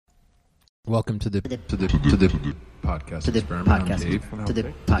Welcome to the podcast experiment. I'm Dave. To the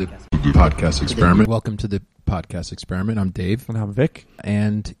Podcast experiment. Welcome to the podcast experiment. I'm Dave. And I'm Vic.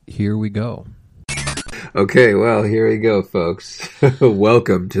 And here we go. Okay, well, here we go, folks.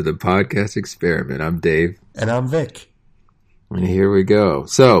 Welcome to the podcast experiment. I'm Dave. And I'm Vic. And here we go.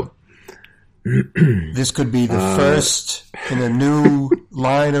 So, this could be the first in a new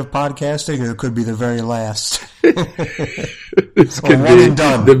line of podcasting, or it could be the very last. This could be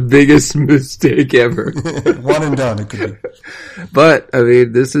the biggest mistake ever. One and done, it could be. But, I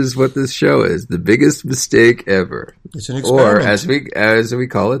mean, this is what this show is. The biggest mistake ever. It's an experiment. Or, as we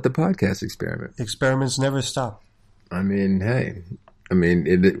call it, the podcast experiment. Experiments never stop. I mean, hey. I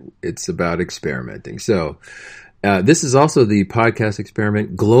mean, it's about experimenting. So, this is also the podcast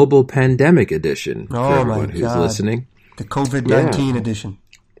experiment global pandemic edition for everyone who's listening. The COVID-19 edition.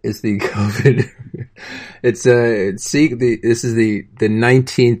 It's the COVID. This is the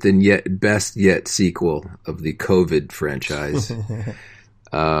 19th and yet best yet sequel of the COVID franchise.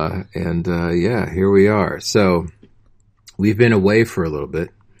 Here we are. So we've been away for a little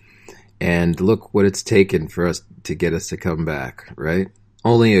bit, and look what it's taken for us to get us to come back. Right?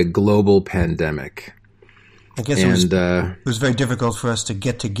 Only a global pandemic. I guess it was very difficult for us to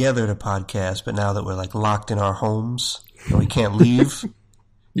get together to podcast, but now that we're locked in our homes and we can't leave,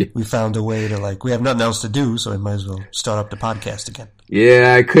 we found a way to we have nothing else to do, so we might as well start up the podcast again.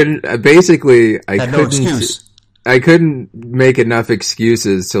 Yeah, I couldn't. I had no excuse. I couldn't make enough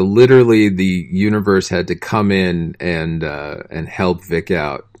excuses, so literally the universe had to come in and help Vic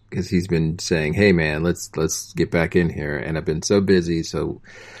out because he's been saying, "Hey, man, let's get back in here," and I've been so busy, so.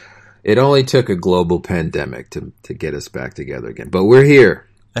 It only took a global pandemic to get us back together again. But we're here.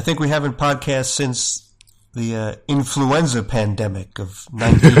 I think we haven't podcast since the influenza pandemic of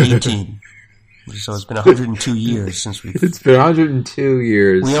 1918. So it's been 102 years since we've... It's been 102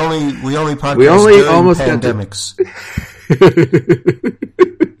 years. We only podcast during almost pandemics.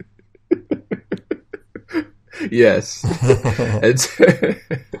 Yes. It's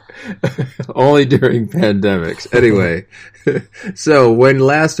only during pandemics. Anyway, so when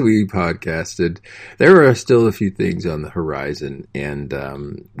last we podcasted, there are still a few things on the horizon, and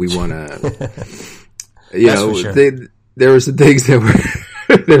we want to, there were some things that were,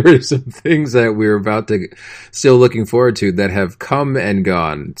 there were some things that we were about to, still looking forward to that have come and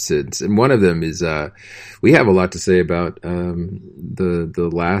gone since, and one of them is, we have a lot to say about the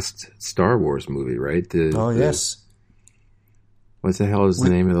last Star Wars movie, right? Yes. What the hell is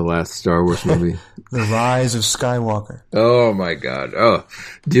the name of the last Star Wars movie? The Rise of Skywalker. Oh, my God. Oh,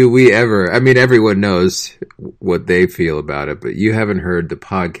 do we ever... I mean, everyone knows what they feel about it, but you haven't heard the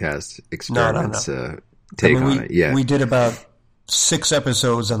podcast experiments take on it yet. We did about 6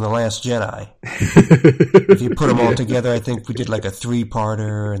 episodes on The Last Jedi. If you put them all together, I think we did a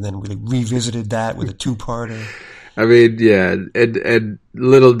 3-parter, and then we revisited that with a 2-parter. I mean, yeah, and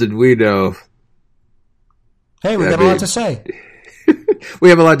little did we know... Hey, we got a lot to say. We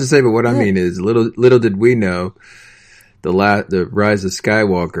have a lot to say, but what I mean is, little did we know, the Rise of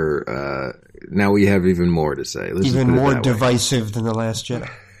Skywalker. Now we have even more to say. Even more divisive than The Last Jedi,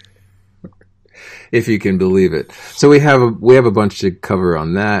 if you can believe it. So we have a bunch to cover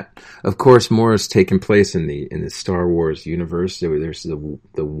on that. Of course, more has taken place in the Star Wars universe. There's the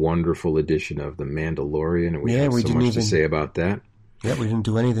wonderful addition of The Mandalorian, and we have so much to say about that. Yeah, we didn't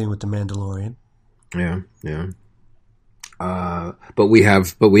do anything with The Mandalorian. Yeah. But we have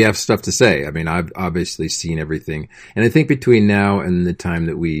stuff to say. I mean, I've obviously seen everything. And I think between now and the time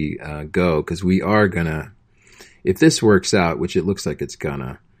that we go, because we are gonna, if this works out, which it looks like it's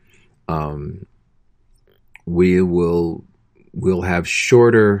gonna, we'll have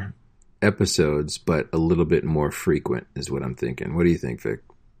shorter episodes, but a little bit more frequent is what I'm thinking. What do you think, Vic?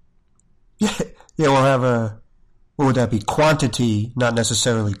 Yeah, we'll have what would that be? Quantity, not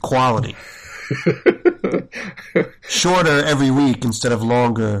necessarily quality. Shorter every week instead of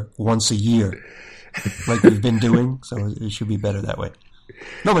longer once a year, like we've been doing. So it should be better that way.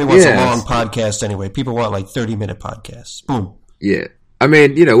 Nobody wants a long podcast anyway. People want 30-minute podcasts. Boom. Yeah. I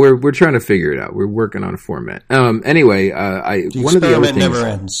mean, we're trying to figure it out. We're working on a format. Anyway, the one of the other things never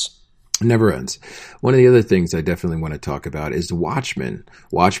ends. Never ends. One of the other things I definitely want to talk about is Watchmen.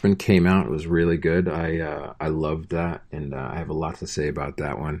 Watchmen came out. It was really good. I loved that, and I have a lot to say about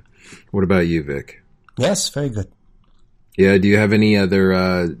that one. What about you, Vic? Yes, very good. Yeah, do you have any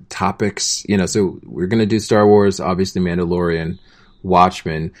other topics? So we're going to do Star Wars, obviously Mandalorian,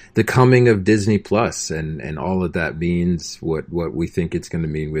 Watchmen, the coming of Disney Plus, and all of that means, what we think it's going to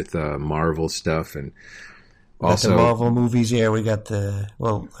mean with Marvel stuff, and also the Marvel movies. Yeah, we got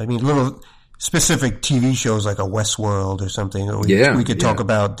little specific TV shows like a Westworld or something. Or we could talk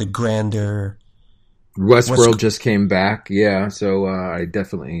about the grander... Westworld just came back, so I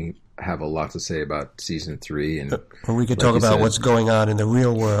definitely have a lot to say about season 3. And or we could talk about what's going on in the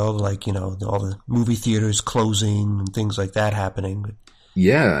real world, like, all the movie theaters closing and things like that happening.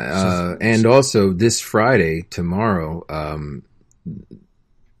 Yeah, and also this Friday, tomorrow,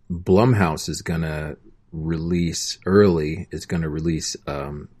 Blumhouse is going to release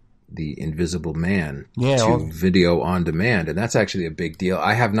The Invisible Man to video on demand, and that's actually a big deal.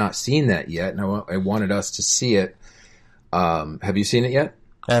 I have not seen that yet, and I wanted us to see it. Have you seen it yet?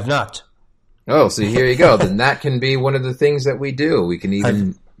 I have not. Oh, so here you go. Then that can be one of the things that we do. We can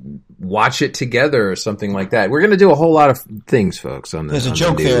even watch it together or something like that. We're going to do a whole lot of things, folks. There's a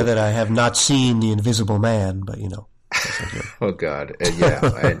joke there that I have not seen The Invisible Man, but Oh, God.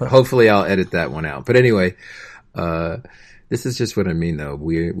 Yeah. Hopefully I'll edit that one out. But anyway, this is just what I mean, though.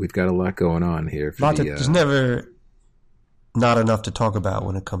 We've got a lot going on here. There's never not enough to talk about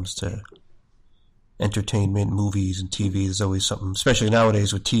when it comes to entertainment, movies, and TV. There's always something, especially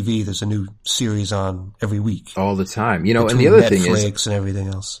nowadays with TV. There's a new series on every week, all the time. And the other thing is Netflix and everything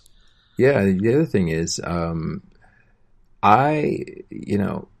else. Yeah, the other thing is,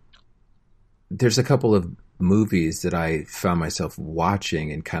 there's a couple of movies that I found myself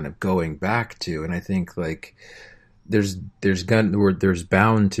watching and kind of going back to, and I think like there's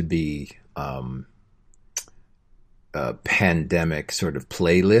bound to be pandemic sort of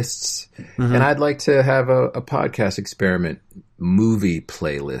playlists, and I'd like to have a podcast experiment movie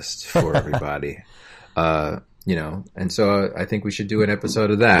playlist for everybody. And so I think we should do an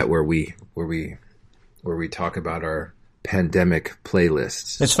episode of that where we talk about our pandemic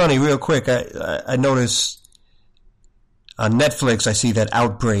playlists. It's funny, real quick. I noticed on Netflix, I see that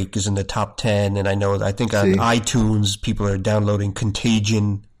Outbreak is in the top 10, and I think on iTunes, people are downloading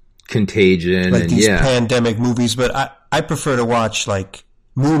Contagion, like these pandemic movies. But I prefer to watch like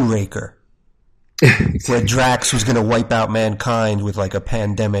Moonraker, where Drax was going to wipe out mankind with like a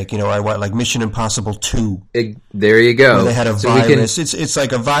pandemic. I watch like Mission Impossible 2. There you go. Where they had a virus. It's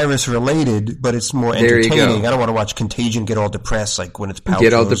like a virus related, but it's more entertaining. I don't want to watch Contagion get all depressed, like when it's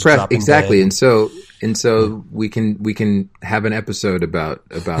get all depressed. Exactly. Dead. And so we can have an episode about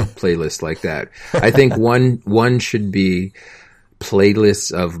playlists like that. I think one should be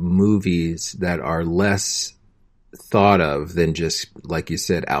playlists of movies that are less thought of than just, like you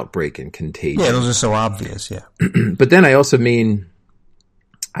said, Outbreak and Contagion. Yeah, those are so obvious, yeah. But then I also mean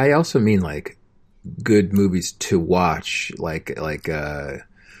like good movies to watch, like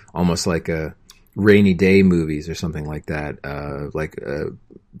almost like a rainy day movies or something like that.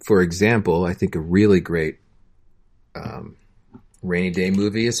 For example, I think a really great rainy day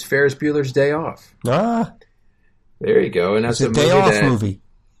movie is Ferris Bueller's Day Off. There you go. And that's a day off movie.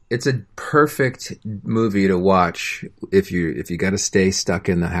 It's a perfect movie to watch if you got to stay stuck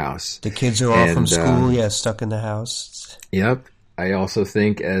in the house. The kids are off from school, stuck in the house. Yep. I also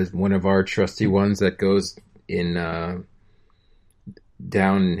think as one of our trusty ones that goes in down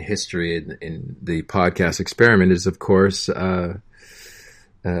in history in the podcast experiment is, of course,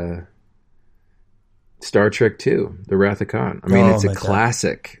 Star Trek II, The Wrath of Khan. I mean, it's a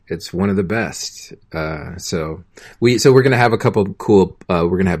classic. God. It's one of the best. So we're going to have a couple cool, we're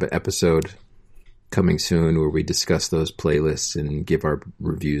going to have an episode coming soon where we discuss those playlists and give our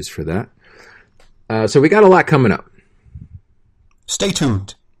reviews for that. So we got a lot coming up. Stay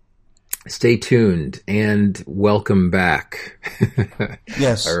tuned. Stay tuned and welcome back.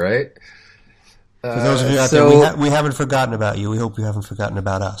 Yes. All right. For those of you out there, we haven't forgotten about you. We hope you haven't forgotten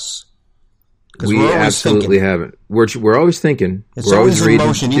about us. We absolutely haven't. We're always thinking. It's always in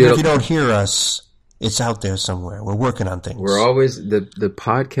motion. Even if you don't hear us, it's out there somewhere. We're working on things. We're always the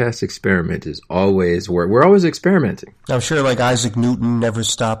podcast experiment is always we're always experimenting. I'm sure, like Isaac Newton never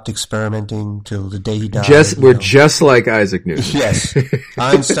stopped experimenting till the day he died. We're just like Isaac Newton. Yes,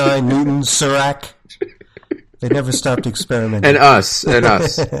 Einstein, Newton, Sirac. They never stopped experimenting. And us.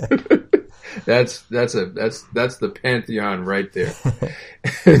 That's the pantheon right there.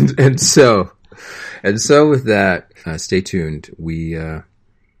 and so with that, stay tuned. We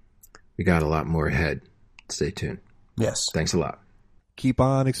got a lot more ahead. Stay tuned. Yes. Thanks a lot. Keep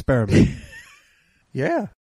on experimenting. Yeah.